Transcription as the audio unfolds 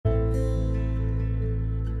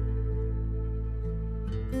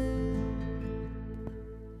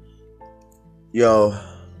Yo,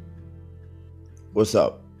 what's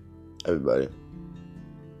up, everybody?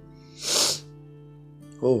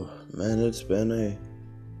 Oh, man, it's been a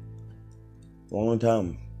long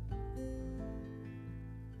time.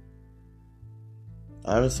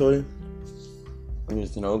 Honestly,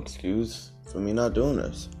 there's no excuse for me not doing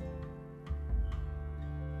this.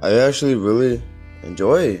 I actually really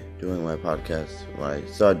enjoy doing my podcast when I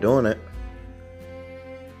start doing it.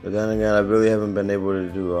 But then again, I really haven't been able to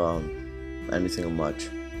do anything much.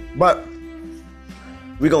 But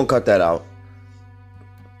we gonna cut that out.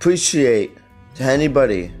 Appreciate to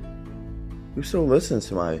anybody who still listens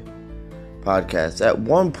to my podcast. At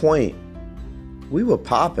one point, we were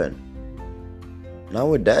popping. Now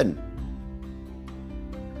we're dead.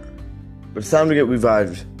 But it's time to get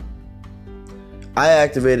revived. I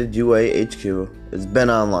activated UAHQ. It's been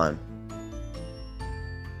online,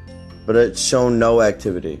 but it's shown no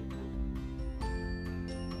activity.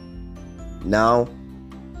 Now,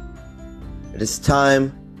 it is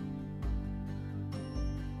time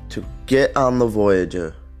to get on the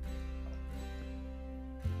Voyager.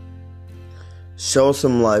 Show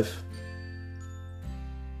some life.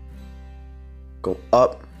 Go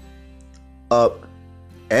up, up,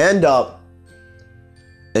 and up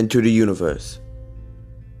into the universe.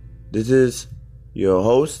 This is your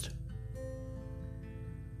host,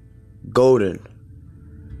 Golden.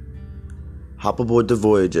 Hop aboard the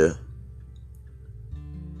Voyager.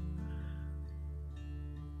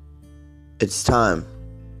 It's time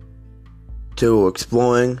to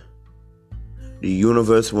exploring the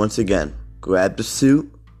universe once again. Grab the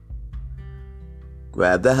suit,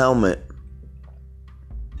 grab the helmet,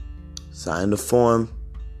 sign the form,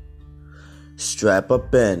 strap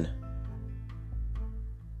up in,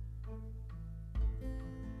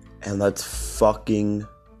 and let's fucking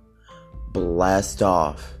blast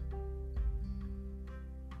off.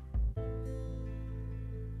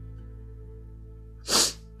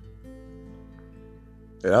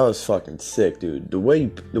 That was fucking sick, dude. The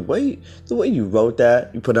way you wrote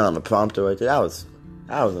that, you put it on the prompter right there. That was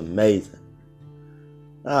amazing.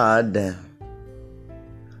 Ah, damn.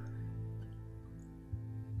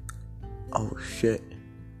 Oh shit.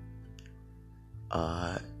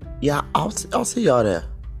 Yeah, I'll see y'all there.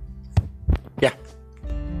 Yeah.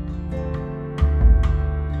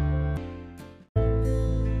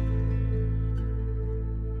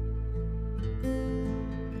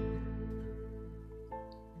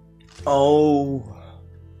 Oh,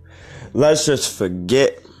 let's just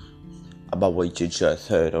forget about what you just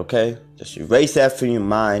heard, okay? Just erase that from your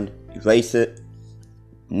mind. Erase it.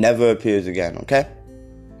 Never appears again, okay?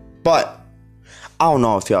 But I don't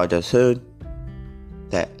know if y'all just heard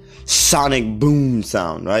that sonic boom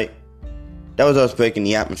sound, right? That was us breaking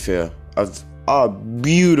the atmosphere of our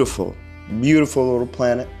beautiful, beautiful little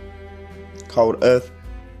planet called Earth.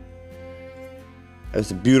 It's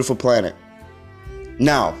a beautiful planet.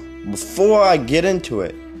 Now, before I get into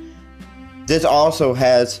it, this also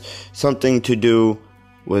has something to do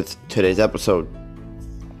with today's episode.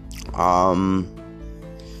 Now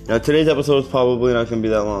today's episode is probably not going to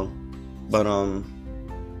be that long, but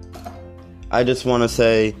I just want to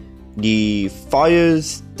say the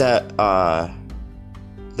fires that are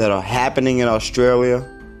happening in Australia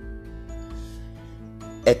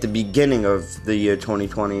at the beginning of the year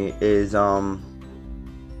 2020 is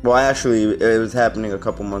well, actually, it was happening a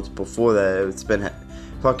couple months before that. It's been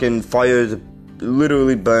fucking fires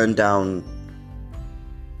literally burned down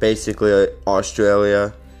basically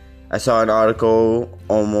Australia. I saw an article,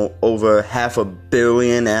 almost over 500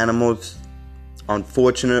 million animals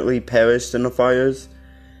unfortunately perished in the fires.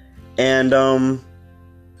 And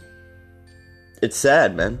it's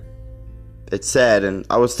sad, man. It's sad. And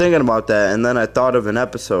I was thinking about that, and then I thought of an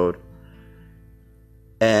episode.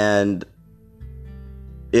 And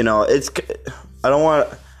you know,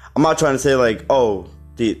 I'm not trying to say like, oh,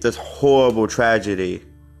 this horrible tragedy,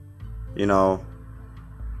 you know,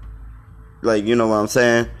 like, you know what I'm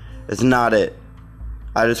saying? It's not it.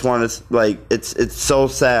 I just want to, like, it's so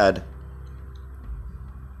sad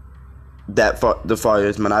that the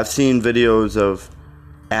fires, man. I've seen videos of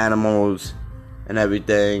animals and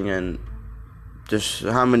everything, and just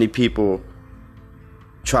how many people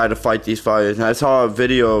try to fight these fires. And I saw a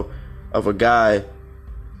video of a guy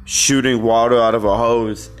shooting water out of a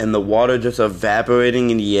hose, and the water just evaporating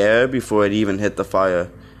in the air before it even hit the fire.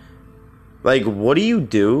 Like, what do you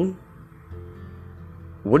do?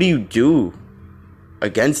 What do you do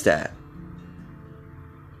against that?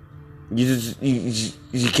 You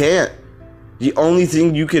can't. The only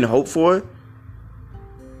thing you can hope for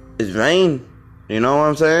is rain. You know what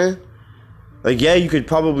I'm saying? Like, yeah, you could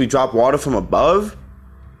probably drop water from above,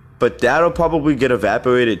 but that'll probably get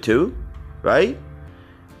evaporated too, right?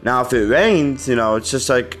 Now, if it rains, you know, it's just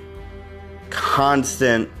like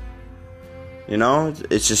constant, you know,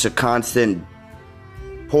 it's just a constant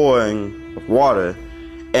pouring of water.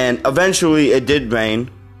 And eventually it did rain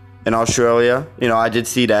in Australia. You know, I did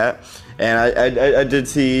see that. And I did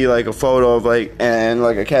see like a photo of like, and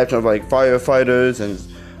like a caption of like firefighters and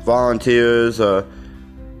volunteers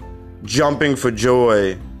jumping for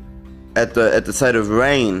joy at the sight of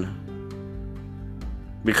rain,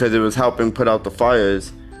 because it was helping put out the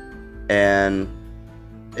fires. And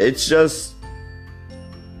it's just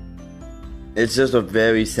a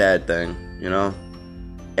very sad thing, you know?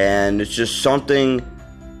 And it's just something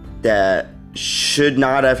that should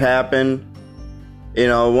not have happened. You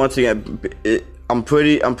know, once again, I'm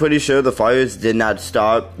pretty sure the fires did not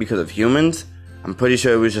start because of humans. I'm pretty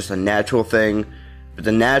sure it was just a natural thing. But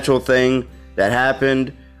the natural thing that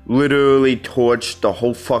happened literally torched the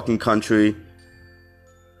whole fucking country,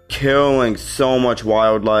 killing so much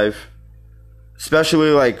wildlife,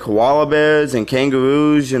 especially like koala bears and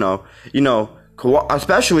kangaroos. You know,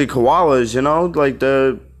 especially koalas. You know, like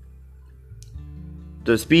the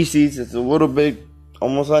species is a little bit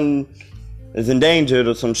almost is endangered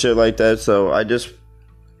or some shit like that. So I just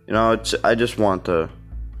want to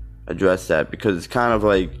address that, because it's kind of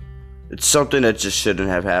like, it's something that just shouldn't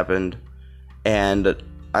have happened. And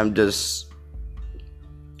I'm just,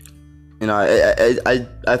 you know,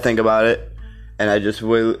 I think about it, and I just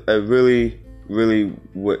really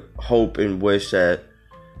hope and wish that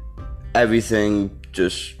everything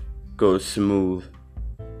just goes smooth.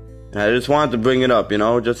 And I just wanted to bring it up, you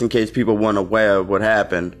know, just in case people weren't aware of what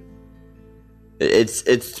happened. It's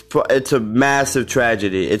a massive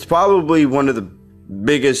tragedy. It's probably one of the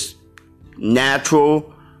biggest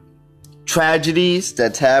natural tragedies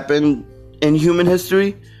that's happened in human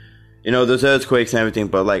history. You know, there's earthquakes and everything,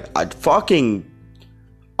 but like a fucking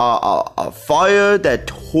a fire that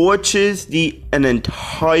torches an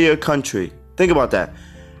entire country. Think about that.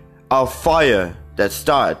 A fire that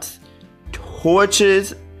starts,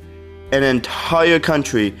 torches an entire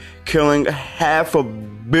country, killing 500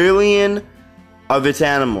 million of its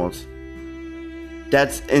animals.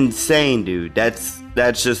 That's insane, dude. That's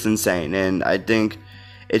just insane. And I think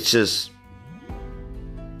it's just,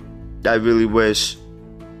 I really wish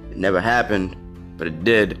it never happened, but it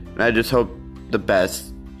did. And I just hope the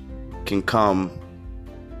best can come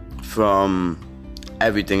from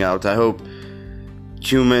everything else. I hope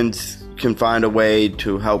humans can find a way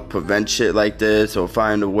to help prevent shit like this, or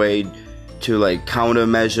find a way to like find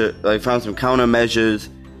some countermeasures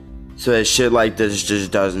so that shit like this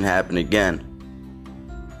just doesn't happen again.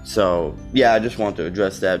 So yeah, I just want to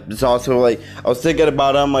address that. It's also like, I was thinking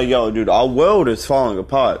about it, I'm like, yo, dude, our world is falling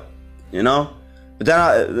apart, you know? But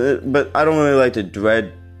I don't really like to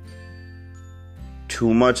dread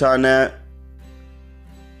too much on that.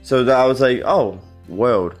 So I was like, oh,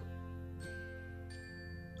 world.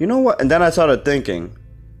 You know what? And then I started thinking,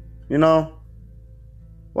 you know,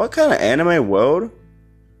 what kind of anime world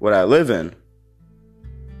would I live in?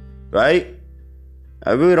 Right?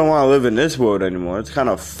 I really don't want to live in this world anymore. It's kind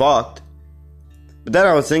of fucked. But then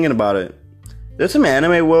I was thinking about it. There's some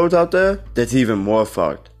anime worlds out there that's even more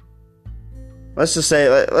fucked. Let's just say,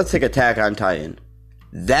 let's take Attack on Titan.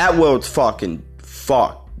 That world's fucking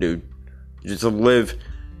fucked, dude. You just live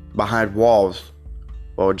behind walls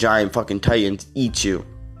while giant fucking titans eat you.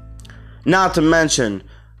 Not to mention,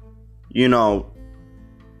 you know,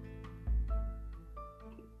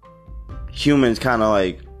 humans kind of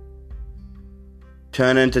like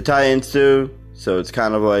turn into titans too. So it's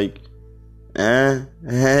kind of like, you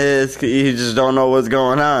just don't know what's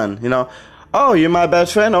going on, you know. Oh, you're my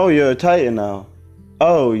best friend? Oh, you're a titan now.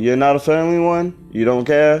 Oh, you're not a friendly one? You don't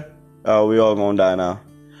care? Oh, we all gonna die now.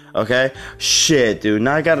 Okay? Shit, dude.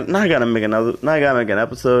 Now I gotta make an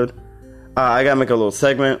episode. I gotta make a little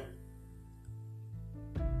segment.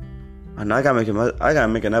 And I gotta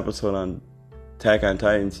make an episode on Attack on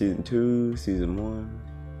Titan Season 2, Season 1.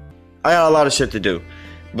 I got a lot of shit to do.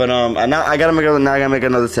 But I gotta make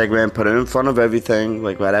another segment, put it in front of everything,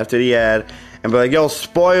 like right after the ad, and be like, yo,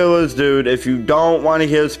 spoilers, dude. If you don't want to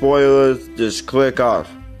hear spoilers, just click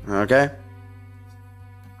off. Okay?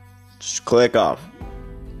 Just click off.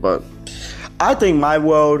 But I think my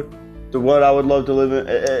world, the world I would love to live in,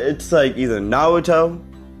 it's like either Naruto,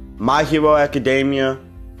 My Hero Academia.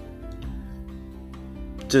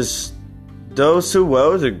 Just those two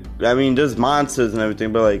worlds are, I mean, there's monsters and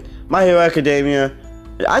everything, but like My Hero Academia,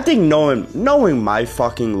 I think knowing my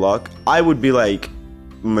fucking luck, I would be like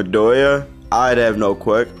Midoriya. I'd have no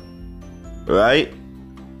quirk, right?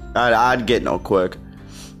 I'd get no quirk.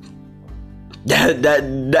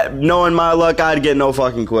 That knowing my luck, I'd get no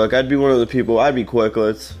fucking quirk. I'd be one of the people. I'd be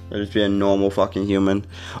quirkless. I'd just be a normal fucking human.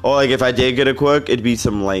 Or like if I did get a quirk, it'd be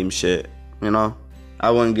some lame shit. You know,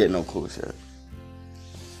 I wouldn't get no cool shit.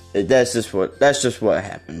 That's just what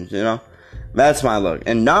happens. You know, that's my luck.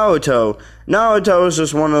 And Naruto is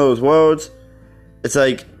just one of those worlds. It's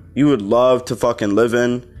like you would love to fucking live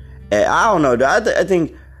in. And I don't know. I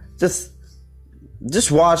think just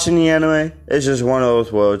watching the anime, it's just one of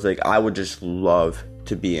those worlds like I would just love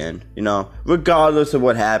to be in, you know, regardless of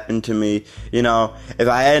what happened to me. You know, if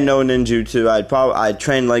I had no ninjutsu, I'd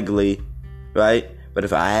train like Lee, right? But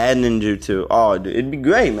if I had ninjutsu, oh, dude, it'd be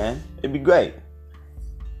great, man. It'd be great.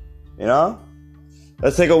 You know?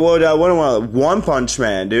 Let's take a world I wouldn't want. One Punch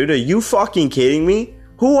Man, dude. Are you fucking kidding me?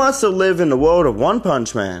 Who wants to live in the world of One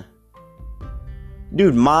Punch Man?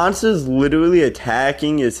 Dude, monsters literally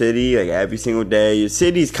attacking your city like every single day. Your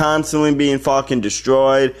city's constantly being fucking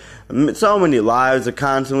destroyed. So many lives are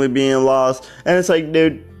constantly being lost. And it's like,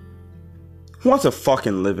 dude, who wants to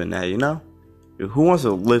fucking live in that, you know? Dude, who wants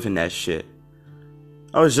to live in that shit?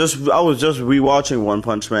 I was just rewatching One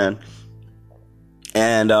Punch Man.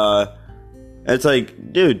 And it's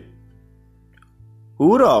like, dude,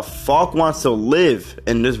 who the fuck wants to live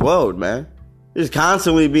in this world, man? Just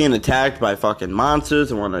constantly being attacked by fucking monsters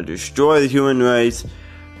and want to destroy the human race.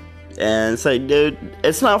 And it's like, dude,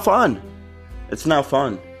 it's not fun. It's not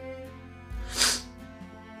fun.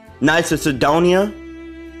 Knights of Sidonia?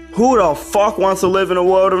 Who the fuck wants to live in a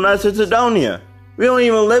world of Knights of Sidonia? We don't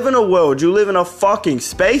even live in a world. You live in a fucking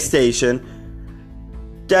space station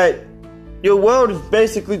that your world is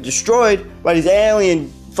basically destroyed by these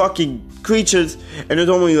alien fucking creatures, and there's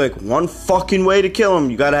only like one fucking way to kill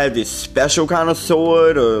them. You gotta have this special kind of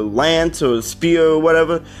sword or lance or spear or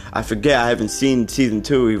whatever. I forget. I haven't seen season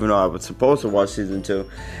 2, even though I was supposed to watch season 2.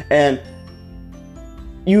 And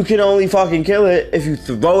you can only fucking kill it if you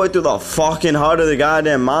throw it through the fucking heart of the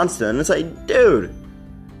goddamn monster. And it's like, dude,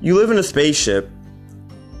 you live in a spaceship.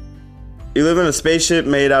 You live in a spaceship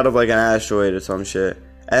made out of like an asteroid or some shit,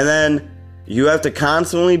 and then you have to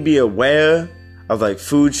constantly be aware of like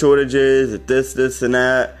food shortages, this and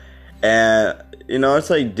that. And you know, it's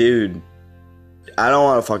like, dude, I don't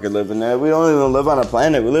want to fucking live in there. We don't even live on a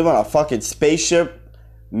planet. We live on a fucking spaceship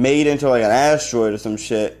made into like an asteroid or some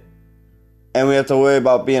shit. And we have to worry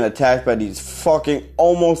about being attacked by these fucking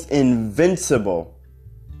almost invincible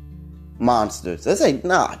monsters. That's like,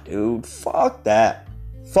 nah, dude, fuck that.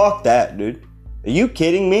 Fuck that, dude. Are you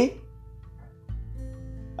kidding me?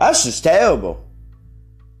 That's just terrible.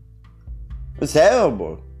 It's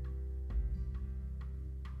terrible.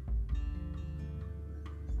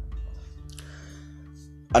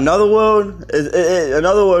 Another world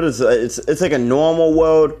is it's like a normal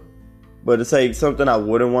world, but it's like something I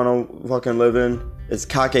wouldn't want to fucking live in. It's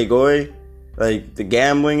Kakegurui, like the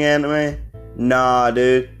gambling anime. Nah,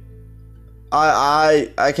 dude.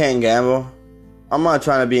 I can't gamble. I'm not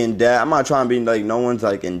trying to be in debt. I'm not trying to be like no one's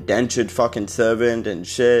like indentured fucking servant and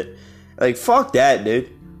shit. Like, fuck that, dude.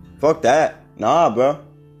 Fuck that. Nah, bro.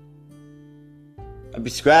 I'd be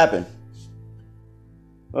scrapping.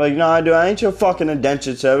 Like, nah, dude, I ain't your fucking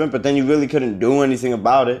indentured servant, but then you really couldn't do anything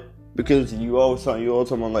about it because you owe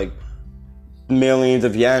someone like millions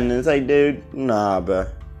of yen. And it's like, dude, nah, bro.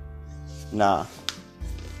 Nah.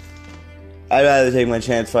 I'd rather take my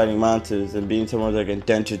chance fighting monsters than being someone's like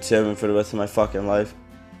indentured servant for the rest of my fucking life.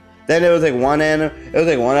 Then there was like one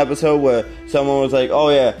episode where someone was like, oh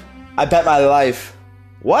yeah, I bet my life.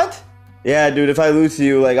 What? Yeah, dude, if I lose to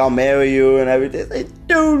you, like, I'll marry you and everything. Like,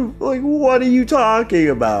 dude, like, what are you talking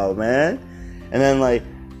about, man? And then, like,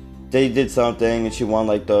 they did something and she won,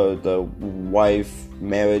 like, the wife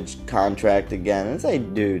marriage contract again. And it's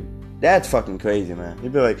like, dude, that's fucking crazy, man.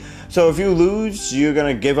 You'd be like, so if you lose, you're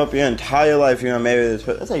gonna give up your entire life, you're gonna marry this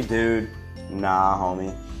person. It's like, dude, nah,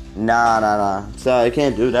 homie. Nah. Sorry, I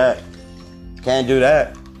can't do that. Can't do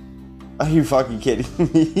that. Are you fucking kidding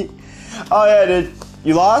me? Oh, yeah, dude.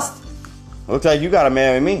 You lost? Looks like you gotta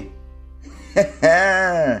marry me.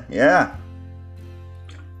 Yeah.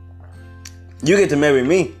 You get to marry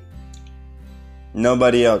me.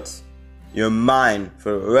 Nobody else. You're mine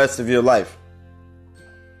for the rest of your life.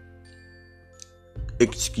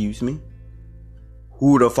 Excuse me?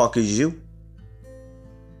 Who the fuck is you?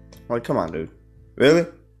 Like, come on, dude. Really?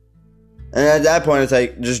 And at that point, it's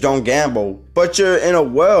like, just don't gamble. But you're in a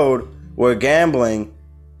world where gambling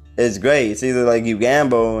is great. It's either like you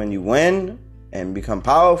gamble and you win and become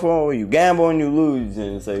powerful, or you gamble and you lose.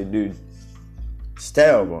 And it's like, dude, it's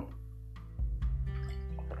terrible.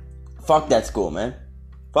 Fuck that school, man.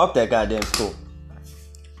 Fuck that goddamn school.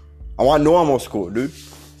 I want normal school, dude.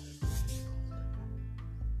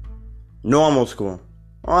 Normal school.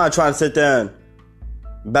 I'm not trying to sit there and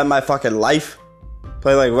bet my fucking life.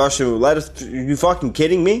 Play like Russian roulette. You fucking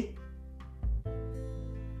kidding me?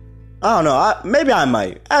 I don't know. Maybe I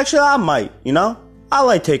might. Actually, I might, you know? I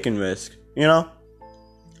like taking risks, you know?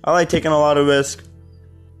 I like taking a lot of risk.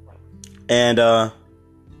 And, I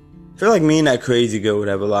feel like me and that crazy girl would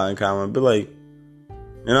have a lot in common. But, like,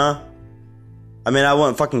 you know? I mean, I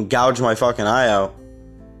wouldn't fucking gouge my fucking eye out.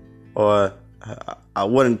 Or I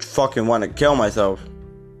wouldn't fucking want to kill myself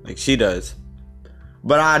like she does.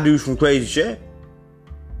 But I do some crazy shit.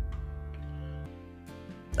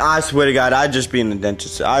 I swear to God, I'd just be an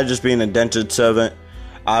indentured servant.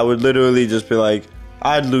 I would literally just be like,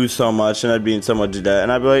 I'd lose so much and I'd be in so much debt.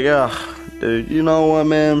 And I'd be like, ugh, dude, you know what,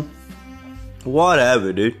 man?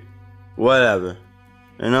 Whatever, dude. Whatever.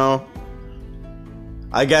 You know?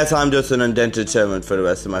 I guess I'm just an indentured servant for the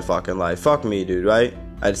rest of my fucking life. Fuck me, dude, right?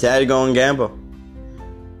 I just had to go and gamble.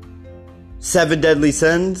 7 deadly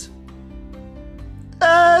sins?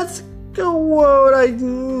 That's what I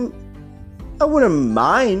wouldn't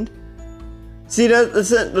mind. See,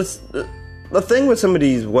 the thing with some of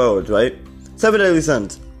these words, right? 7 deadly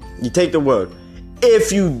sins. You take the word.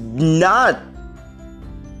 If you not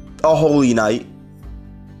a holy knight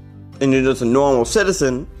and you're just a normal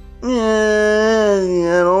citizen,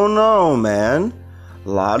 I don't know, man. A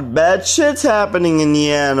lot of bad shit's happening in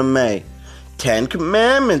the anime. 10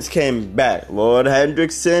 Commandments came back. Lord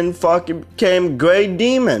Hendrickson fucking became Grey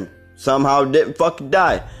Demon. Somehow didn't fucking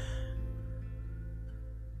die.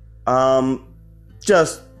 You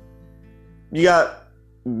got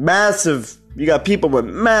people with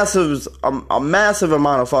a massive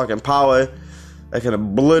amount of fucking power that can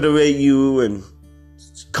obliterate you and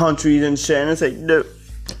countries and shit. And it's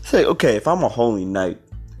like, okay, if I'm a holy knight,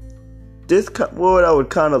 this world I would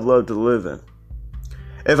kind of love to live in.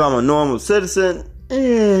 If I'm a normal citizen,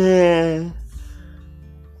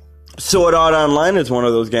 Sword Art Online is one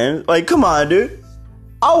of those games. Like, come on, dude.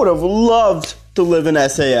 I would have loved to live in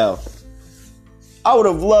SAL. I would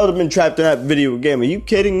have loved to have been trapped in that video game. Are you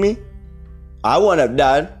kidding me? I wouldn't have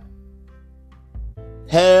died.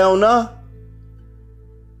 Hell no.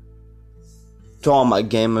 To all my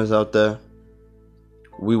gamers out there,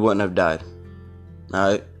 we wouldn't have died.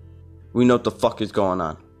 Alright? We know what the fuck is going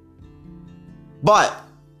on. But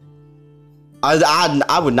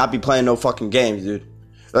I would not be playing no fucking games, dude.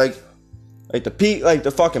 Like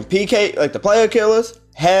the fucking PK, like the player killers.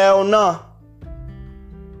 Hell no.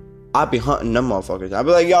 I'd be hunting them motherfuckers. I'd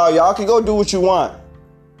be like, y'all can go do what you want.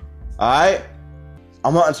 Alright?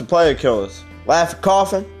 I'm hunting some player killers. Laugh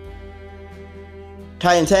Coffin.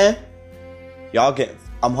 Titan 10.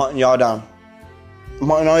 I'm hunting y'all down. I'm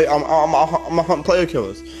hunting player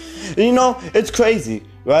killers. And you know, it's crazy,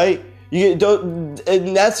 right? You get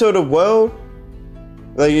in that sort of world,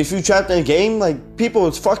 like if you trapped in a game, like people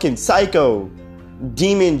is fucking psycho,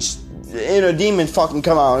 demons, inner demons fucking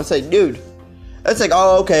come out. It's like, dude, it's like,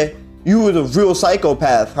 oh okay, you were the real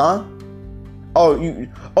psychopath, huh?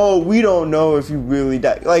 We don't know if you really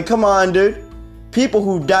died. Like, come on, dude. People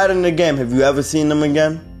who died in the game, have you ever seen them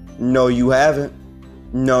again? No, you haven't.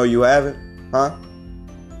 No, you haven't, huh?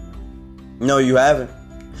 No, you haven't.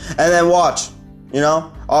 And then watch, you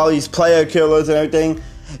know, all these player killers and everything.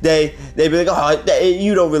 They be like,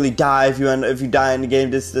 you don't really die if you die in the game.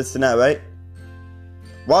 This and that, right?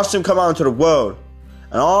 Watch them come out into the world,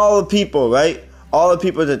 and all the people, right? All the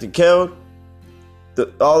people that they killed,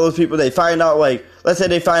 all those people they find out, like, let's say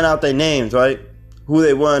they find out their names, right? Who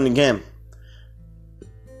they were in the game,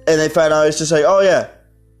 and they find out it's just like, oh yeah,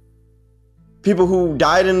 people who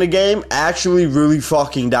died in the game actually really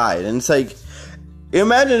fucking died, and it's like,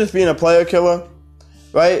 imagine just being a player killer,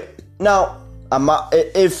 right? Now,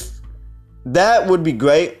 if that would be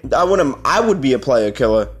great, I would be a player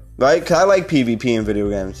killer, right? Because I like PvP in video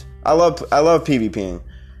games. I love PvPing,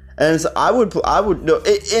 and so I would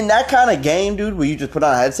in that kind of game, dude, where you just put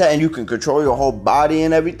on a headset and you can control your whole body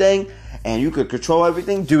and everything, and you could control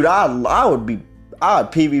everything, dude. I would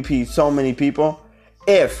PvP so many people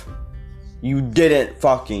if you didn't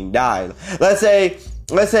fucking die. Let's say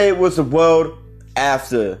it was the world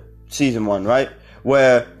after season 1, right?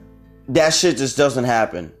 Where that shit just doesn't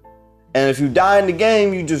happen. And if you die in the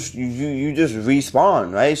game, you just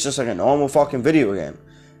respawn, right? It's just like a normal fucking video game.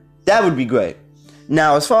 That would be great.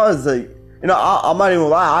 Now, as far as I'm not even gonna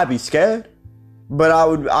lie, I'd be scared. But I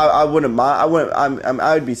wouldn't mind.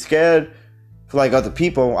 I would be scared for like other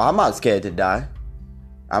people. I'm not scared to die.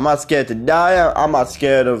 I'm not scared to die. I'm not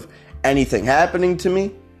scared of anything happening to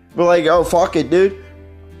me. But like, oh, fuck it, dude.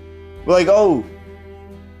 But like, oh,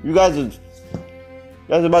 you guys are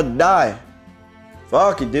about to die.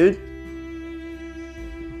 Fuck it, dude.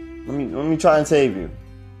 Let me try and save you.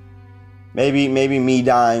 Maybe me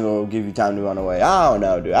dying will give you time to run away. I don't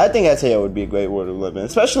know, dude. I think SAO would be a great world to live in,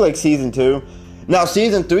 especially like season 2. Now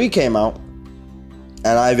season 3 came out, and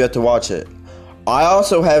I have yet to watch it. I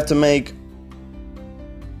also have to make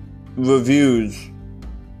reviews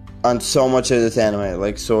on so much of this anime,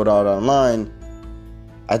 like Sword Art Online.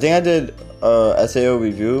 I think I did a SAO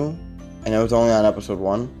review, and it was only on episode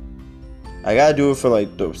 1. I gotta do it for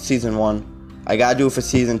like the season 1. I gotta do it for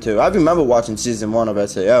season 2. I remember watching season 1 of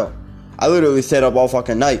SAO. I literally stayed up all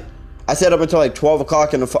fucking night. I stayed up until like 12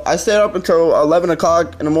 o'clock I stayed up until 11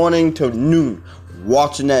 o'clock in the morning till noon,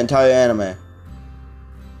 watching that entire anime.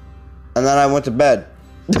 And then I went to bed.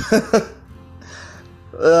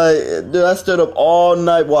 Dude, I stood up all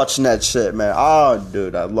night watching that shit, man. Oh,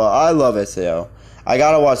 dude, I love SAO. I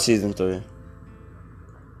gotta watch season 3.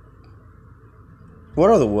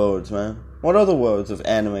 What are the worlds, man? What are the worlds of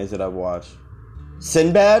animes that I've watched?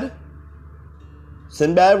 Sinbad?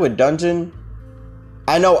 Sinbad with Dungeon?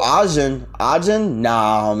 I know Ajin. Ajin?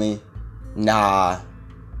 Nah, homie. Nah.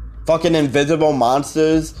 Fucking invisible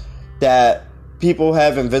monsters that people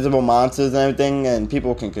have invisible monsters and everything, and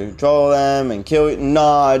people can control them and kill it.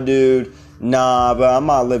 Nah, dude. Nah, but I'm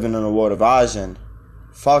not living in the world of Ajin.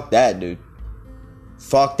 Fuck that, dude.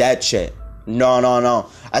 Fuck that shit. No.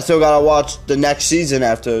 I still gotta watch the next season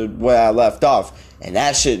after where I left off. And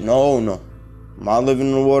that shit, no. I'm not living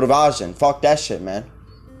in the world of Ajin. Fuck that shit, man.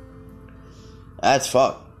 That's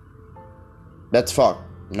fuck.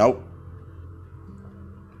 Nope.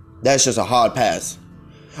 That's just a hard pass.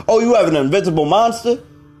 Oh, you have an invisible monster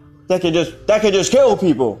that can just kill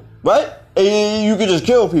people, right? You can just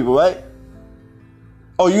kill people, right?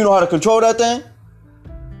 Oh, you know how to control that thing?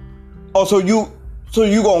 Oh, so you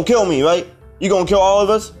gonna kill me, right? You gonna kill all of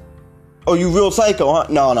us? Oh, you real psycho, huh?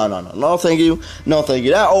 No. No, thank you.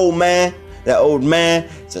 That old man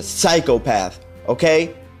is a psychopath,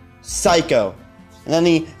 okay? Psycho. And then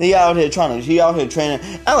he out here training.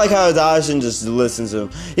 I like how his Ajin just listens to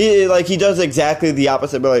him. He does exactly the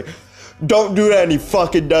opposite, but like, don't do that, and he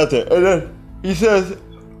fucking does it. And then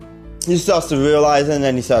he starts to realize it, and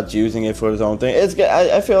then he starts using it for his own thing.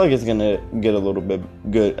 I feel like it's gonna get a little bit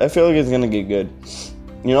good. I feel like it's gonna get good.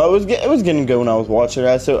 You know, it was getting good when I was watching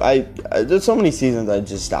that. So there's so many seasons I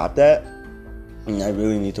just stopped at, and I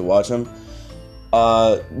really need to watch them.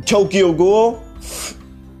 Tokyo Ghoul.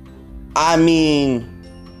 I mean,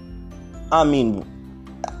 I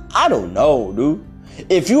don't know, dude.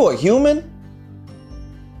 If you're a human,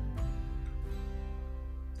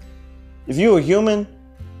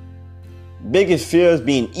 biggest fear is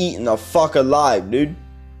being eaten the fuck alive, dude.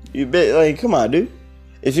 Come on, dude.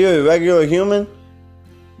 If you're a regular human,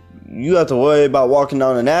 you have to worry about walking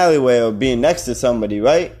down an alleyway or being next to somebody,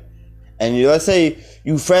 right? And let's say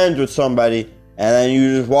you friends with somebody, and then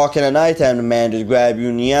you just walk in at nighttime, the man just grab you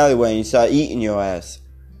in the alleyway and you start eating your ass.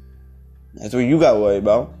 That's what you got to worry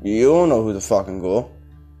about. You don't know who's a fucking ghoul.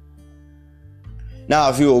 Now,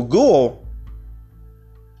 if you're a ghoul,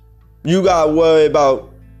 you got to worry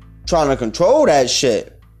about trying to control that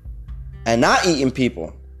shit and not eating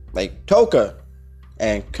people. Like Toka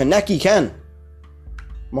and Kaneki Ken.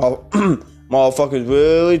 Motherfuckers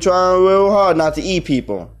really trying real hard not to eat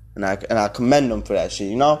people. And I commend them for that shit,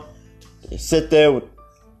 you know? They sit there with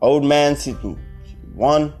old man Situ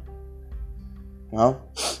 1, you know?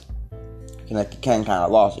 Kaneki Ken kind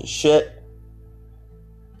of lost his shit.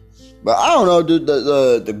 But I don't know, dude.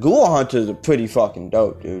 The ghoul hunters are pretty fucking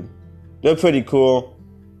dope, dude. They're pretty cool,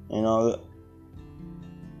 you know?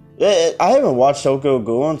 I haven't watched Tokyo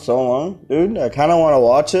Ghoul in so long, dude. I kind of want to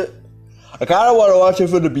watch it. I kind of want to watch it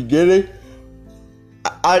from the beginning.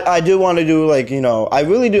 I do want to do, like, you know, I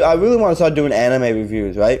really want to start doing anime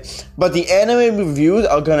reviews, right? But the anime reviews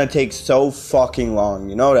are going to take so fucking long,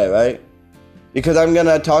 you know that, right? Because I'm going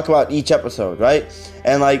to talk about each episode, right?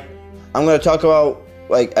 And, like, I'm going to talk about,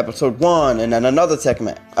 like, episode 1, and then another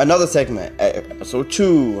segment, episode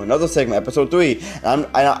 2, another segment, episode 3. And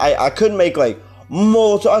I could make, like,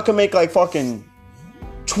 I could make, like, fucking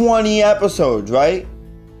 20 episodes, right?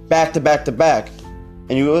 Back to back to back.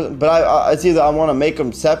 But it's either I want to make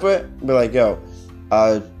them separate, be like, yo,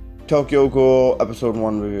 Tokyo Ghoul episode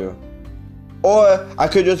 1 review, or I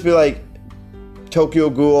could just be like, Tokyo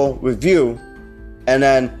Ghoul review, and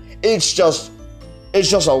then it's just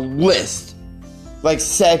a list, like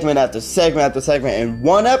segment after segment after segment, in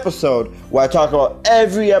one episode where I talk about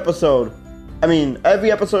every episode of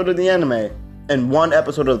the anime in one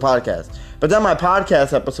episode of the podcast. But then my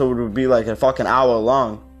podcast episode would be like a fucking hour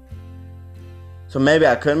long. So maybe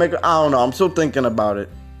I could make it. I don't know. I'm still thinking about it.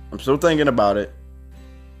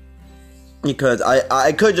 Because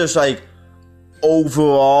I could just, like,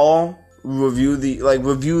 overall review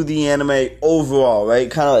the anime overall,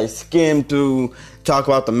 right? Kind of like skim through, talk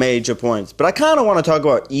about the major points. But I kind of want to talk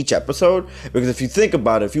about each episode, because if you think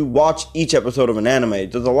about it, if you watch each episode of an anime,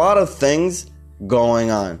 there's a lot of things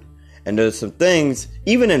going on. And there's some things,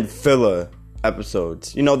 even in filler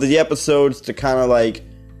episodes, you know, the episodes to kind of like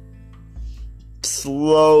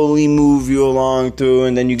slowly move you along through,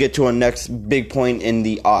 and then you get to a next big point in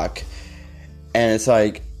the arc. And it's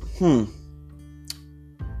like,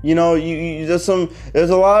 you know, there's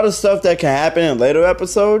a lot of stuff that can happen in later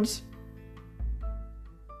episodes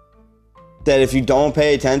that if you don't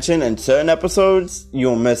pay attention in certain episodes,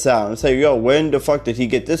 you'll miss out. And say, yo, when the fuck did he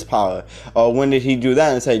get this power? Or when did he do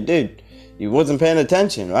that? And say, dude, you wasn't paying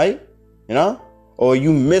attention, right? You know? Or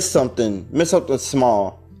you missed something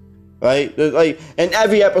small, right? There's like, in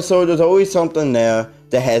every episode, there's always something there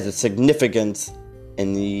that has a significance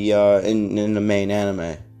in the in the main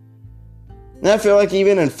anime. And I feel like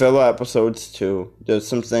even in filler episodes too, there's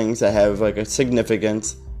some things that have like a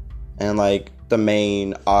significance and like the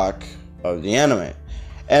main arc of the anime.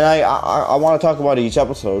 And I want to talk about each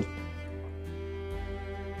episode.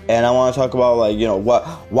 And I want to talk about, like, you know,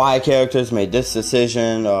 why characters made this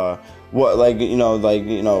decision, or what,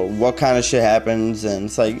 what kind of shit happens. And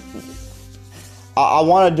it's like, I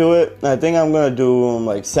want to do it. I think I'm gonna do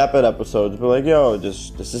like separate episodes. But like, yo,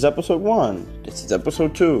 this is episode 1. This is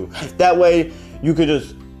episode 2. That way, you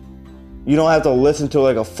don't have to listen to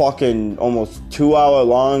like a fucking almost 2-hour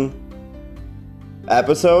long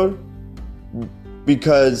episode,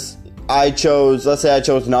 because let's say I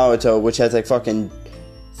chose Naruto, which has like fucking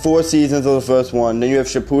 4 seasons of the first one. Then you have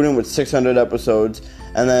Shippuden with 600 episodes,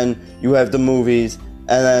 and then you have the movies,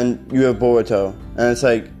 and then you have Boruto, and it's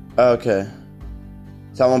like, okay,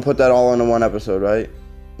 so I'm gonna put that all into one episode, right?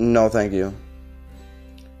 No, thank you.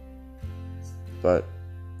 But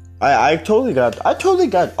I totally got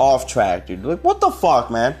off track, dude. Like, what the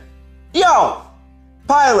fuck, man? Yo,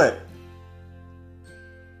 Pilot,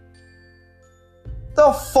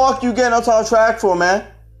 the fuck you getting us off track for, man?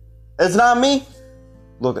 It's not me.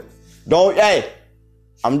 Look, hey,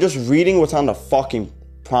 I'm just reading what's on the fucking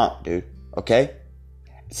prompt, dude, okay?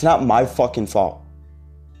 It's not my fucking fault,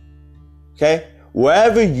 okay?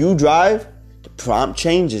 Wherever you drive, the prompt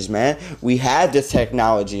changes, man. We have this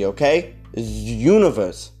technology, okay? This is the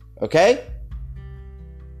universe, okay?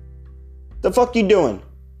 The fuck you doing?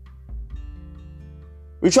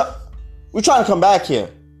 We're trying to come back here,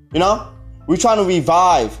 you know? We're trying to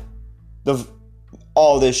revive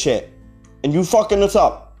all this shit. And you fucking us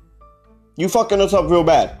up. You fucking us up real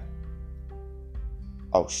bad.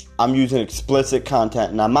 Oh, I'm using explicit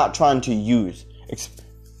content, and I'm not trying to use.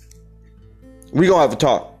 We gonna have to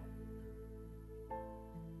talk.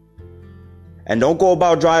 And don't go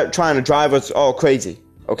about trying to drive us all crazy,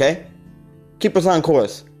 okay? Keep us on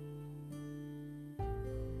course.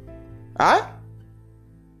 Alright?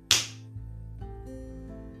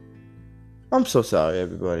 I'm so sorry,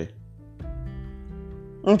 everybody.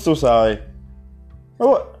 I'm so sorry.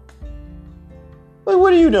 What? Wait,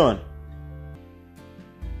 what are you doing?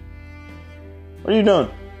 What are you doing?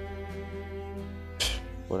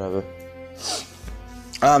 Whatever.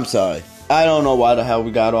 I'm sorry. I don't know why the hell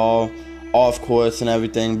we got all off course and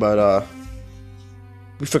everything, but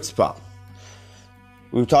we fixed the problem.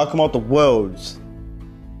 We were talking about the worlds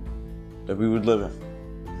that we would live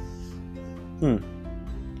in.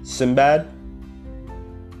 Sinbad?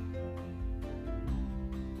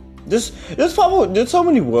 There's so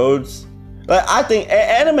many worlds. Like, I think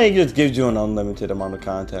anime just gives you an unlimited amount of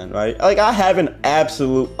content, right? Like, I have an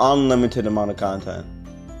absolute unlimited amount of content,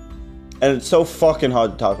 and it's so fucking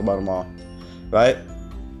hard to talk about them all, right?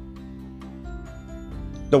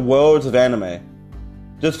 The worlds of anime.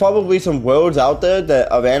 There's probably some worlds out there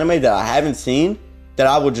of anime that I haven't seen that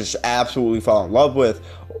I would just absolutely fall in love with,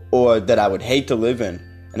 or that I would hate to live in.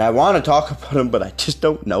 And I want to talk about them, but I just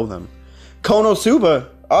don't know them. Konosuba.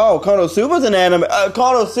 Oh, Konosuba's an anime.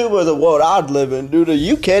 Konosuba is a world I'd live in, dude. Are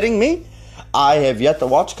you kidding me? I have yet to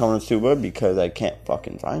watch Konosuba because I can't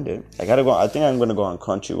fucking find it. I think I'm gonna go on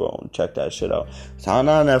Crunchyroll and check that shit out. It's not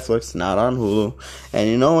on Netflix, not on Hulu. And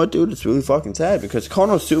you know what, dude? It's really fucking sad because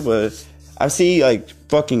Konosuba, I see like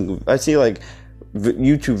YouTube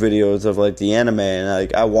videos of like the anime, and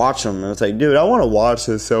like I watch them, and it's like, dude, I want to watch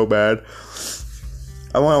this so bad.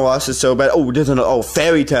 Oh,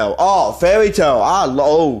 Fairy Tail. Oh, Fairy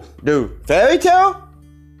Tail. Dude, Fairy Tail.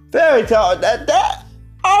 That.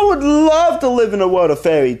 I would love to live in the world of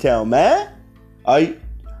Fairy Tail, man.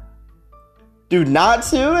 Dude,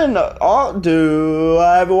 Natsu and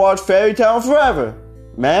I haven't watched Fairy Tail in forever,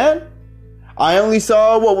 man. I only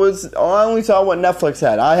saw what Netflix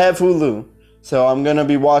had. I have Hulu, So I'm gonna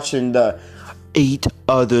be watching the 8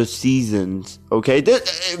 other seasons. Okay,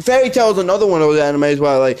 Fairy Tail is another one of those animes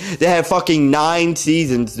where like they have fucking 9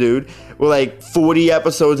 seasons, dude, with like 40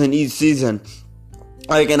 episodes in each season.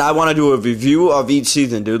 Like, and I want to do a review of each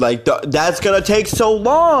season, dude. Like, that's gonna take so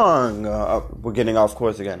long. We're getting off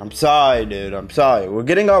course again. I'm sorry, dude. I'm sorry. We're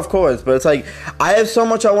getting off course, but it's like I have so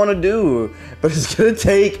much I want to do, but it's gonna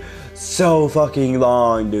take so fucking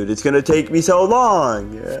long, dude. It's gonna take me so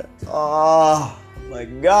long. Yeah. Oh my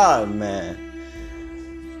god, man.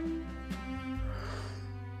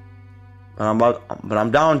 But I'm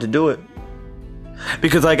down to do it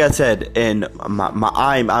because, like I said, and I'm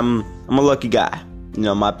a lucky guy. You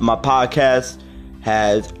know, my podcast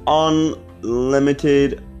has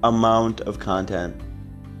unlimited amount of content.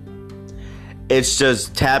 It's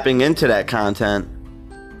just tapping into that content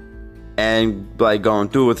and like going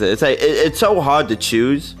through with it. It's like it's so hard to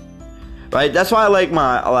choose, right? That's why I like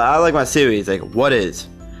my series. Like, what is?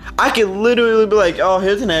 I can literally be like, oh,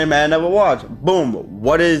 here's an anime I never watched. Boom,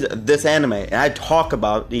 what is this anime? And I talk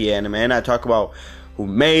about the anime, and I talk about who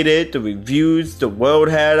made it, the reviews the world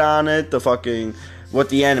had on it, the fucking, what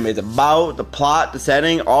the anime is about, the plot, the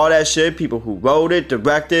setting, all that shit, people who wrote it,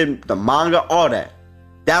 directed, the manga, all that.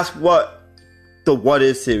 That's what the What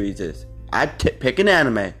Is series is. I pick an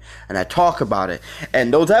anime, and I talk about it.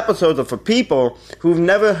 And those episodes are for people who've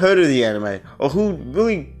never heard of the anime, or who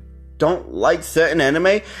really don't like certain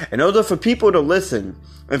anime, and those are for people to listen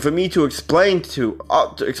and for me to explain to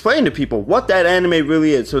people what that anime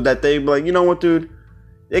really is, so that they be like, you know what, dude,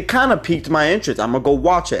 it kind of piqued my interest, I'm gonna go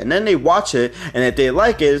watch it. And then they watch it, and if they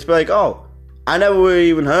like it, it's like, oh, I never really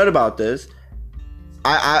even heard about this.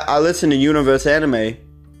 I listen to Universe Anime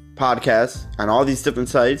podcasts on all these different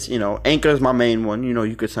sites. You know, Anchor is my main one. You know,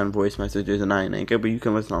 you could send voice messages and I ain't Anchor, but you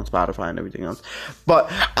can listen on Spotify and everything else.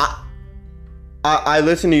 But I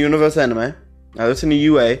listen to Universe Anime, I listen to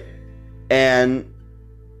UA, and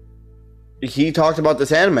he talked about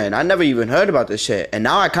this anime, and I never even heard about this shit, and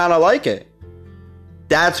now I kind of like it.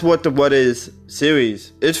 That's what the What Is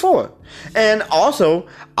series is for. And also,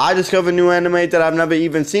 I discover new anime that I've never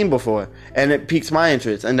even seen before, and it piques my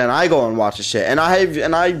interest, and then I go and watch the shit. And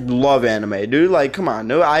I love anime, dude. Like, come on,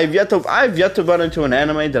 dude. I've yet to run into an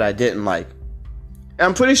anime that I didn't like. And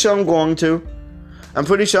I'm pretty sure I'm going to. Run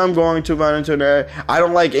into an. I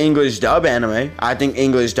don't like English dub anime. I think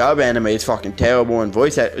English dub anime is fucking terrible in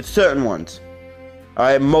voice acting. Certain ones.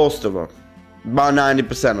 Alright, most of them. About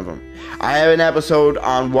 90% of them. I have an episode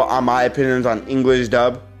on my opinions on English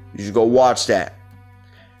dub. You should go watch that.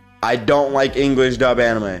 I don't like English dub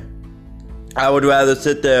anime. I would rather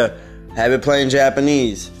sit there, have it play in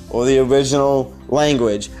Japanese or the original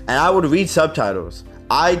language, and I would read subtitles.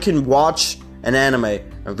 I can watch an anime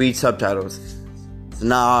and read subtitles. It's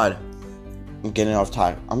not hard. I'm getting off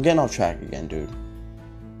track again, dude.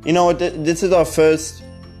 You know what? This is our first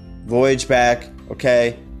voyage back,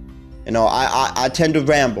 okay? You know, I tend to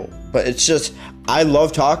ramble, but it's just, I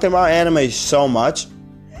love talking about anime so much.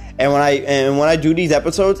 And when I do these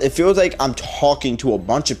episodes, it feels like I'm talking to a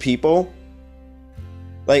bunch of people.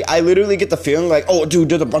 Like, I literally get the feeling like, oh, dude,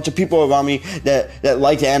 there's a bunch of people around me that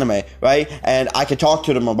like anime, right? And I can talk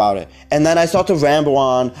to them about it. And then I start to ramble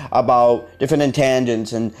on about different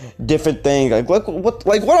tangents and different things. Like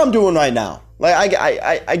what I'm doing right now. Like,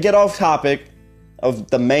 I get off topic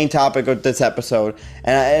of the main topic of this episode.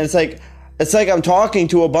 And it's like I'm talking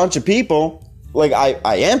to a bunch of people. Like,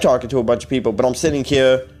 I am talking to a bunch of people, but I'm sitting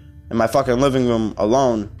here in my fucking living room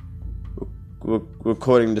alone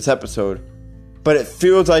recording this episode. But it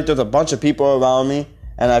feels like there's a bunch of people around me,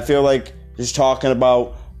 and I feel like just talking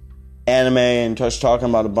about anime and just talking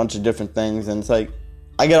about a bunch of different things, and it's like,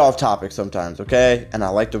 I get off topic sometimes, okay? And I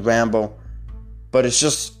like to ramble, but it's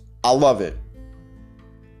just, I love it.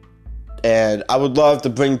 And I would love to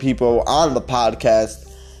bring people on the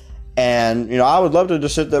podcast, and, you know, I would love to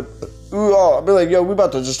just sit there, I'll be like, yo, we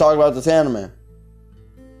about to just talk about this anime.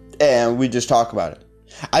 And we just talk about it.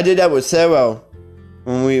 I did that with Sero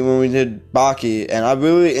when we did Baki, and I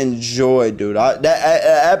really enjoyed, dude. That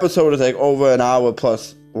episode is like over an hour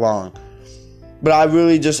plus long, but I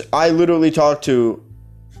literally talked to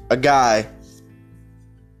a guy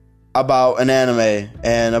about an anime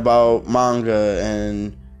and about manga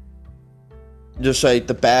and just like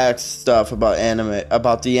the back stuff about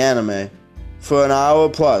the anime for an hour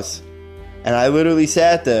plus, and I literally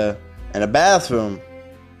sat there in a bathroom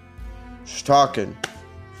just talking.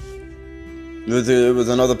 It was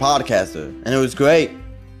another podcaster, and it was great.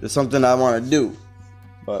 It's something I want to do,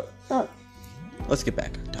 but let's get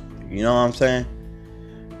back on topic. You know what I'm saying?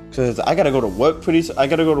 Because I gotta go to work pretty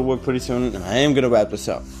soon, and I am gonna wrap this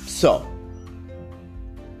up. So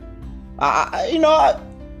I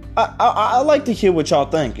like to hear what y'all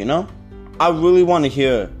think, you know? I really want to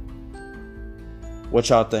hear what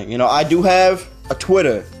y'all think. You know, I do have a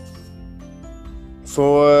Twitter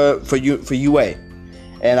for UA.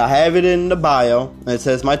 And I have it in the bio, and it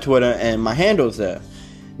says my Twitter, and my handle's there.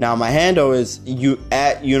 Now, my handle is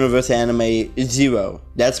at UniverseAnime0.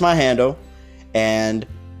 That's my handle. And,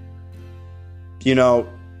 you know,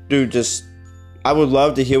 dude, I would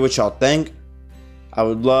love to hear what y'all think. I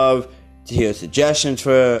would love to hear suggestions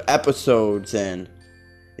for episodes, and,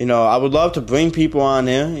 you know, I would love to bring people on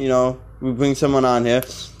here. You know, we bring someone on here.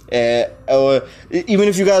 Or even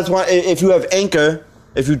if you guys want, if you have Anchor,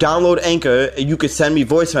 if you download Anchor, you could send me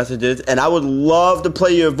voice messages, and I would love to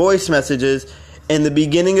play your voice messages in the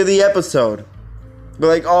beginning of the episode. But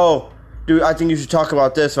like, oh, dude, I think you should talk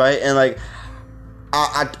about this, right? And like,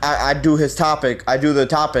 I do his topic, I do the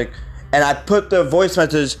topic, and I put the voice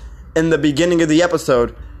message in the beginning of the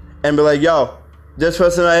episode, and be like, yo, this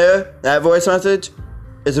person right here, that voice message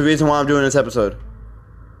is the reason why I'm doing this episode.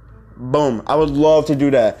 Boom. I would love to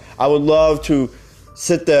do that. I would love to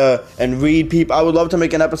sit there and read people. I would love to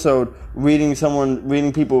make an episode reading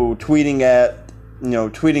people tweeting at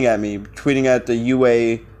me, tweeting at the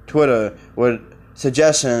UA Twitter with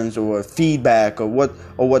suggestions or feedback or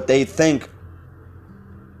what they think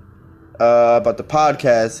about the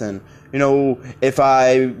podcast, and, you know, if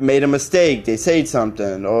I made a mistake, they say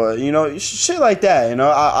something, or, you know, shit like that. You know,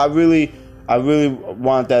 I really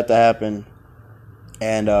want that to happen.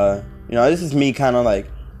 And you know, this is me kind of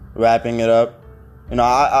like wrapping it up. You know,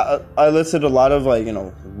 I listed a lot of, like, you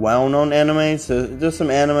know, well-known animes. There's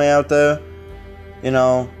some anime out there, you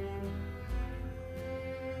know.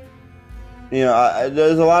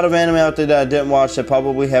 There's a lot of anime out there that I didn't watch that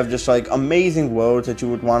probably have just, like, amazing worlds that you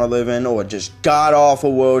would want to live in, or just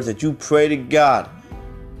god-awful worlds that you pray to God.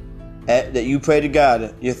 You're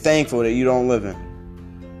thankful that you don't live in.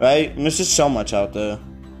 Right? And there's just so much out there.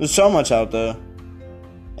 There's so much out there.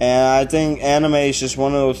 And I think anime is just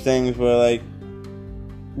one of those things where, like,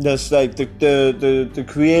 just, like, the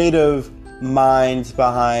creative minds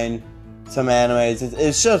behind some animes,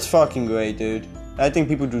 it's just fucking great, dude. I think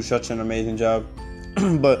people do such an amazing job.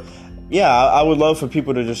 But yeah, I would love for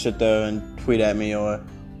people to just sit there and tweet at me, or,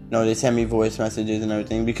 you know, they send me voice messages and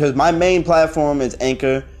everything, because my main platform is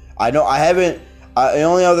Anchor. The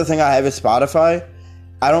only other thing I have is Spotify.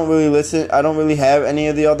 I don't really have any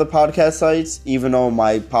of the other podcast sites, even though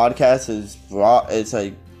my podcast it's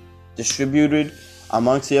like distributed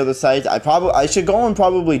amongst the other sites. I should go and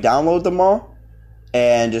probably download them all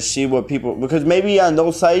and just see what people, because maybe on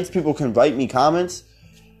those sites people can write me comments,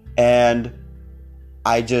 and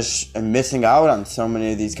I just am missing out on so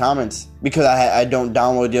many of these comments because I don't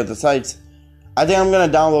download the other sites. I think I'm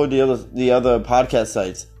gonna download the other podcast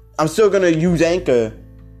sites. I'm still gonna use Anchor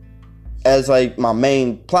as, like, my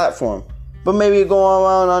main platform, but maybe go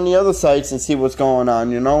around on the other sites and see what's going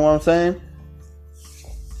on. You know what I'm saying?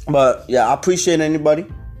 But yeah, I appreciate anybody,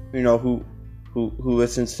 you know, who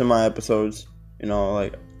listens to my episodes. You know,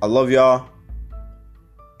 like, I love y'all,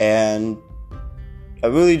 and I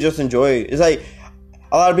really just enjoy it. It's like,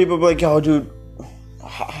 a lot of people be like, yo, dude,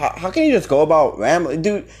 how can you just go about rambling?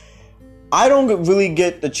 Dude, I don't really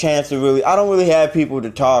get the chance to I don't really have people to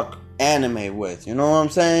talk anime with, you know what I'm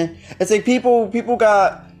saying? It's like people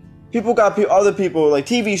got other people, like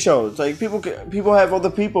TV shows, like people have other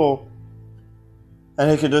people, and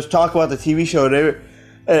they could just talk about the TV show.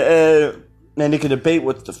 And they could debate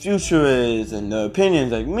what the future is and the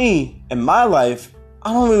opinions. Like me, in my life,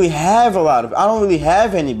 I don't really have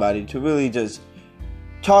anybody to really just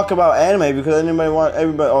talk about anime, because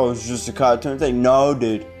everybody, oh, it's just a cartoon thing. No,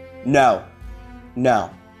 dude. No.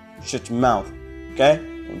 Shut your mouth. Okay?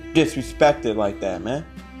 Don't disrespect it like that, man.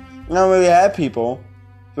 I don't really have people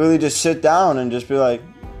really just sit down and just be like,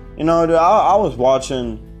 you know, dude, I was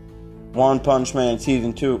watching One Punch Man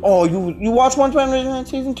Season 2. Oh, you watch One Punch Man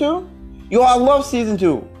Season 2? Yo, I love Season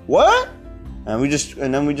 2. What? And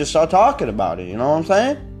then we just start talking about it, you know what I'm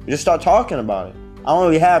saying? We just start talking about it. I don't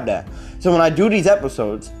really have that. So when I do these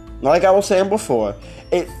episodes, like I was saying before,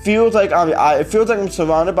 it feels like I'm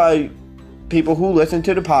surrounded by people who listen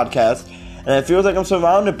to the podcast, and it feels like I'm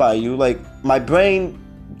surrounded by you. Like, my brain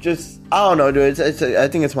just, I don't know, dude. I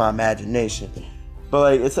think it's my imagination,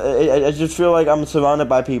 but like, I just feel like I'm surrounded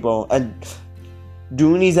by people, and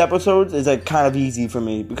doing these episodes is, like, kind of easy for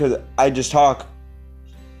me because I just talk,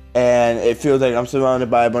 and it feels like I'm surrounded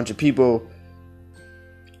by a bunch of people,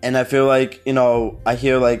 and I feel like, you know, I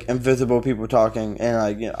hear, like, invisible people talking, and,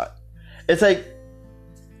 like, you know, it's like,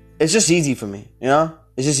 it's just easy for me, you know?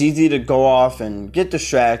 It's just easy to go off and get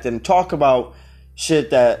distracted and talk about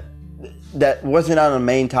shit that that wasn't on the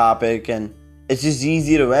main topic, and it's just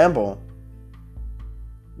easy to ramble.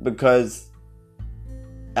 Because,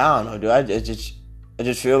 I don't know, dude, I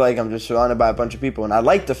just feel like I'm just surrounded by a bunch of people, and I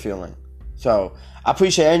like the feeling. So, I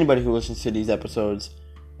appreciate anybody who listens to these episodes.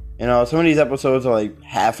 You know, some of these episodes are like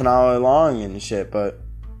half an hour long and shit, but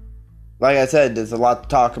like I said, there's a lot to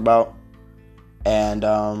talk about. And,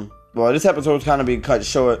 well, this episode's kind of being cut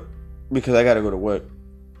short because I gotta go to work.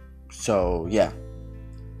 So, yeah.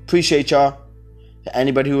 Appreciate y'all. To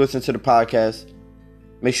anybody who listens to the podcast,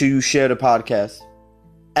 make sure you share the podcast.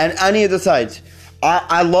 And any of the sites.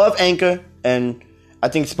 I love Anchor, and I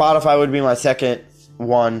think Spotify would be my second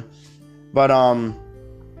one. But,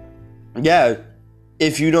 yeah,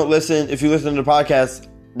 if you listen to the podcast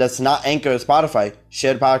that's not Anchor or Spotify,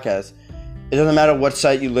 share the podcast. It doesn't matter what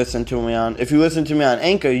site you listen to me on. If you listen to me on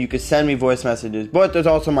Anchor, you can send me voice messages. But there's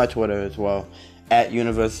also my Twitter as well, at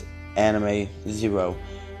UniverseAnime0.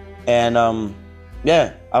 And,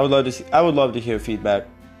 yeah, I would love to hear feedback.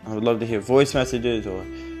 I would love to hear voice messages or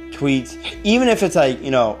tweets. Even if it's like,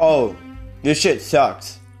 you know, oh, your shit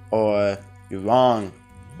sucks. Or you're wrong.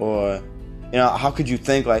 Or, you know, how could you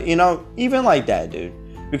think like, you know, even like that, dude.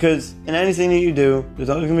 Because in anything that you do, there's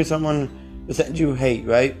always going to be someone that you hate,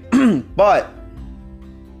 right? But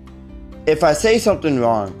if I say something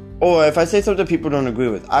wrong, or if I say something people don't agree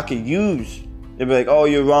with, they'd be like, oh,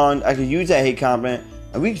 you're wrong. I could use that hate comment,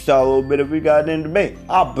 and we can start a little bit of a goddamn debate.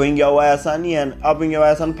 I'll bring your ass on the end. I'll bring your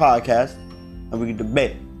ass on the podcast, and we can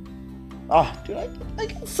debate. Oh, dude, I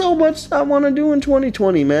got so much I want to do in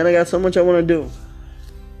 2020, man. I got so much I want to do.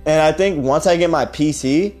 And I think once I get my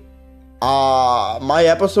PC, my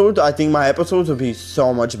episodes will be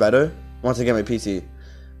so much better once I get my PC.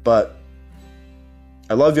 But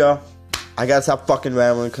I love y'all. I gotta stop fucking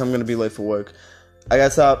rambling because I'm gonna be late for work. I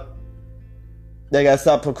gotta stop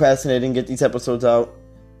procrastinating, get these episodes out.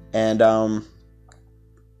 And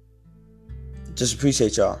just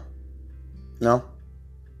appreciate y'all. You know?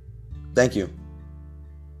 Thank you.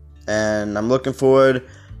 And I'm looking forward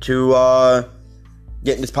to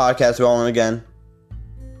getting this podcast rolling again.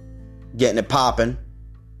 Getting it popping.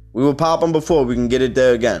 We were popping before, we can get it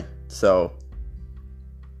there again. So,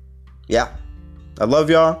 yeah. I love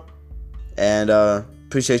y'all. And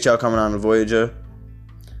appreciate y'all coming on the Voyager.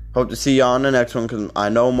 Hope to see y'all on the next one, because I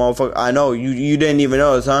know you didn't even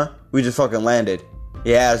notice, huh? We just fucking landed.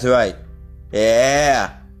 Yeah, that's right.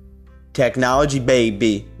 Yeah. Technology,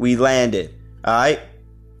 baby. We landed. Alright?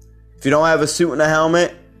 If you don't have a suit and a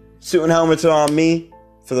helmet, suit and helmets are on me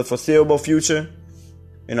for the foreseeable future.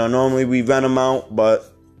 You know, normally we rent them out,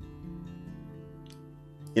 but,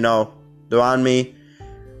 you know, they're on me.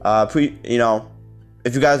 You know,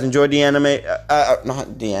 if you guys enjoyed the anime,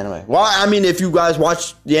 not the anime. Well, I mean, if you guys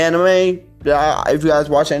watch the anime, if you guys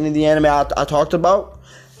watch any of the anime I talked about,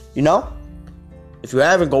 you know, if you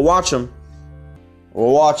haven't, go watch them.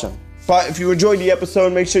 Or watch them. But if you enjoyed the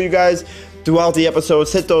episode, make sure you guys throughout the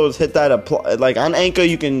episodes hit that like on Anchor,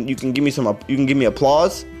 you can give me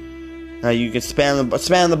applause. You can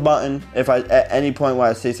spam the button if at any point where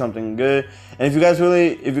I say something good. And if you guys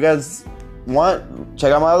want,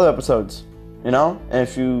 check out my other episodes. You know, and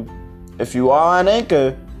if you are on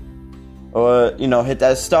Anchor, or you know, hit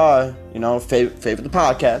that star. You know, favorite the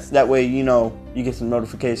podcast. That way, you know, you get some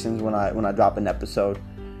notifications when I drop an episode.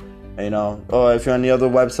 You know, or if you're on the other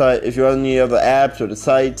website, if you're on the other apps or the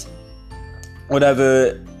sites,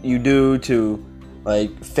 whatever you do to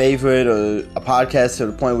like favorite or a podcast to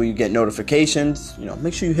the point where you get notifications, you know,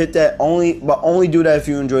 make sure you hit that. Only do that if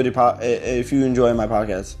you enjoy my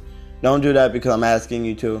podcast. Don't do that because I'm asking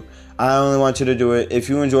you to. I only want you to do it if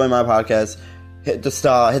you enjoy my podcast. Hit the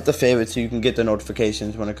star, hit the favorite, so you can get the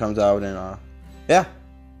notifications when it comes out. And yeah,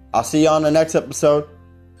 I'll see you on the next episode.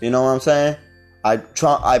 You know what I'm saying? I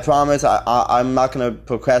promise I'm not gonna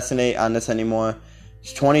procrastinate on this anymore.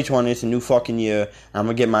 It's 2020. It's a new fucking year. I'm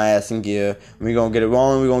gonna get my ass in gear. We're gonna get it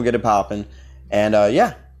rolling. We're gonna get it popping. And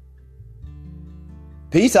yeah,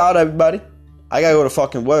 peace out, everybody. I gotta go to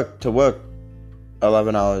fucking work.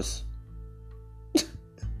 11 hours.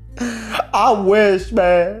 I wish,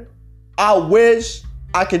 man. I wish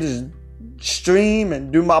I could just stream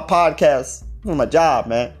and do my podcast for my job,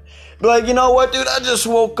 man. But like, you know what, dude? I just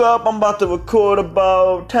woke up. I'm about to record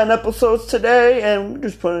about 10 episodes today, and we're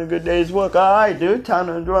just putting in a good day's work. All right, dude. Time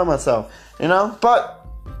to enjoy myself, you know? But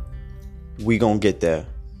we gonna get there.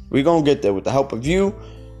 We gonna get there with the help of you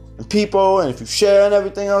and people, and if you share and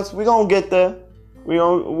everything else, we gonna get there. We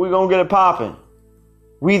gonna get it popping.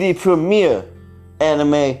 We the premier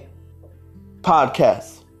anime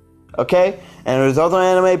podcast, okay? And there's other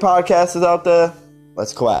anime podcasters out there.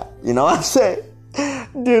 Let's clap. You know what I'm saying?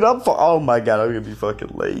 Dude, oh my god, I'm gonna be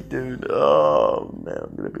fucking late, dude. Oh man,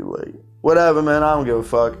 I'm gonna be late. Whatever, man, I don't give a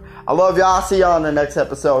fuck. I love y'all. I'll see y'all in the next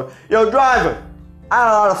episode. Yo, driver, I got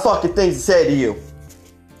a lot of fucking things to say to you.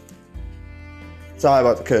 Sorry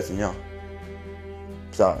about the cursing, y'all.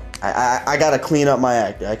 Sorry. I gotta clean up my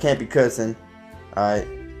act. I can't be cursing. Alright?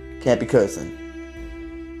 Can't be cursing.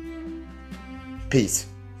 Peace.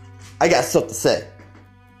 I got stuff to say.